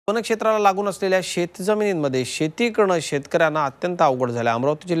वनक्षेत्राला लागून असलेल्या शेतजमिनींमध्ये शेती करणं शेतकऱ्यांना अत्यंत अवघड झालं आहे।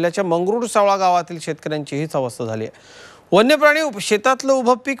 अमरावती जिल्ह्याच्या मंगरूळ सावळा गावातील शेतकऱ्यांची हीच अवस्था झाली आहे। वन्य प्राणी शेतातलं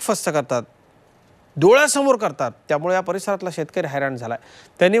उभं पीक फस्त करतात, डोळ्यासमोर करतात, त्यामुळे या परिसरातला शेतकरी हैराण झालाय।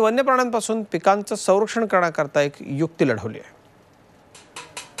 त्यांनी वन्य प्राण्यांपासून पिकांचं संरक्षण करण्याकरता एक युक्ती लढवली आहे।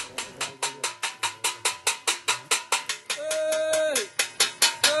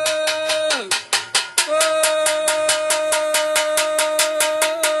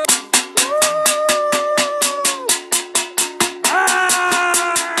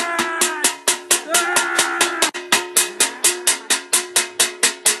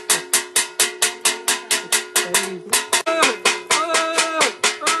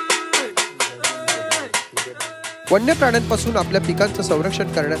 वन्य प्राण्यांपासून आपल्या पिकांचं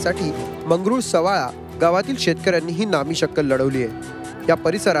संरक्षण करण्यासाठी मंगरूळ सवाळा गावातील शेतकऱ्यांनी ही नामी शक्कल लढवली आहे। या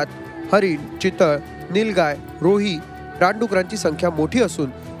परिसरात हरिण, चितळ, नीलगाय, रोही, रानडुकरांची संख्या मोठी असून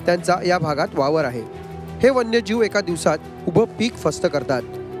त्यांचा या भागात वावर आहे। हे वन्यजीव एका दिवसात उभं पीक फस्त करतात,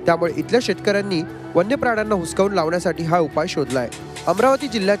 त्यामुळे इथल्या शेतकऱ्यांनी वन्य प्राण्यांना हुसकावून लावण्यासाठी हा उपाय शोधलाय। अमरावती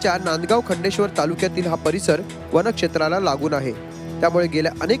जिल्ह्याच्या नांदगाव खंडेश्वर तालुक्यातील हा परिसर वनक्षेत्राला लागून आहे, त्यामुळे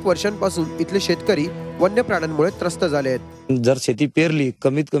गेल्या अनेक वर्षांपासून इथले शेतकरी वन्य प्राण्यांमुळे त्रस्त झाले आहेत। जर शेती पेरली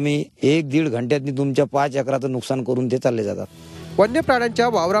कमीत कमी 1-1.5 घंट्यात तुमच्या 5 एकराचं नुकसान करून ते चालले जातात। वन्य प्राण्यांच्या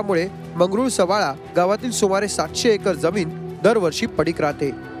वावरामुळे मंगरूळ सवाळा गावातील सुमारे 700 एकर जमीन दरवर्षी पडीक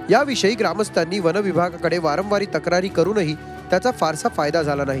राहते। याविषयी ग्रामस्थांनी वन विभागाकडे वारंवार तक्रारी करूनही त्याचा फारसा फायदा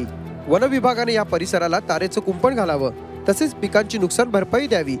झाला नाही। वन विभागाने या परिसराला तारेचं कुंपण घालावं, तसेच पिकांची नुकसान भरपाई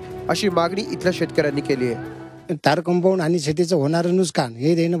द्यावी अशी मागणी इथल्या शेतकऱ्यांनी केली आहे। तार कंपाऊंड आणि शेतीचं होणारं नुकसान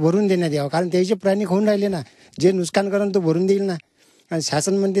हे देणं भरून देण्यात यावं, कारण त्याचे प्राणी खाऊन राहिले ना, जे नुकसान करून तो भरून देईल ना। आणि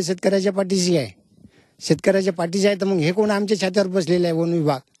शासन म्हणते शेतकऱ्याच्या पाठीशी आहे, शेतकऱ्याच्या पाठीशी आहे, तर मग हे कोण आमच्या छात्यावर बसलेलं आहे? वन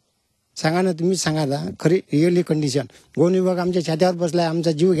विभाग सांगा ना, तुम्ही सांगा ना खरी रिअली कंडिशन। वन विभाग आमच्या छात्यावर बसलाय,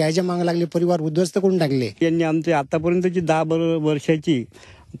 आमचा जीव घ्यायच्या मागं लागले, परिवार उद्ध्वस्त करून टाकले। यांनी आमचे आतापर्यंतची 10 वर्षाची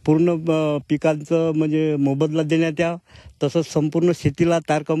पूर्ण पिकांचं म्हणजे मोबदला देण्यात यावं, तसंच संपूर्ण शेतीला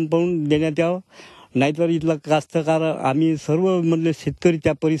तार कंपाऊंड देण्यात यावं, नाहीतर इथला कास्तकार आम्ही सर्व मधले शेतकरी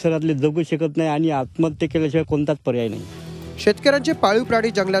त्या परिसरातले जगू शकत नाही आणि आत्महत्या केल्याशिवाय कोणताच पर्याय नाही। शेतकऱ्यांचे पाळीव प्राणी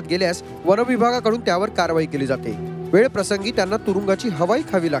जंगलात गेल्यास वन विभागाकडून त्यावर कारवाई केली जाते। वेळ प्रसंगी त्यांना तुरुंगाची हवाई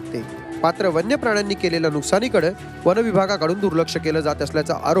खावी लागते। मात्र वन्य प्राण्यांनी केलेल्या नुकसानीकडे वन विभागाकडून दुर्लक्ष केलं जात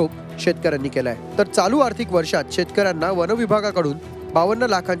असल्याचा आरोप शेतकऱ्यांनी केलाय। तर चालू आर्थिक वर्षात शेतकऱ्यांना वन विभागाकडून 52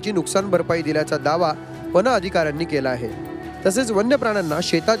 लाखांची नुकसान भरपाई दिल्याचा दावा वन अधिकाऱ्यांनी केला आहे। तसेच वन्य प्राण्यांना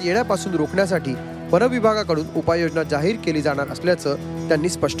शेतात येण्यापासून रोखण्यासाठी वन विभागाकडून उपाययोजना जाहीर केली जाणार असल्याचं त्यांनी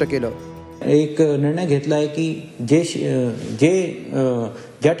स्पष्ट केलं। एक निर्णय घेतला आहे की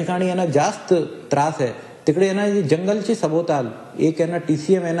ज्या ठिकाणी यांना जास्त त्रास आहे तिकडे यांना जंगलची सभोवताल एक यांना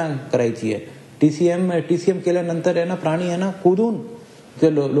TCM यांना करायची आहे। TCM केल्यानंतर यांना प्राणी यांना कुदून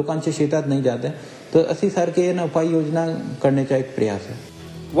लोकांच्या शेतात नाही जात आहे, तर अशी सारखे यांना उपाययोजना करण्याचा एक प्रयास आहे।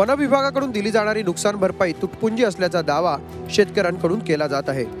 वन विभागाकडून दिली जाणारी नुकसान भरपाई तुटपुंजी असल्याचा दावा शेतकऱ्यांकडून केला जात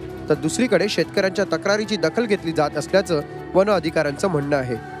आहे, तर दुसरीकडे शेतकऱ्यांच्या तक्रारीची दखल घेतली जात असल्याचं वन अधिकाऱ्यांचं म्हणणं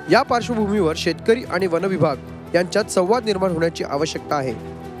आहे। या पार्श्वभूमीवर शेतकरी आणि वन विभाग यांच्यात संवाद निर्माण होण्याची आवश्यकता आहे,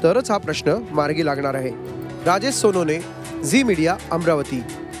 तरच हा प्रश्न मार्गी लागणार आहे। Rajesh Sonone, Zee media, Amravati.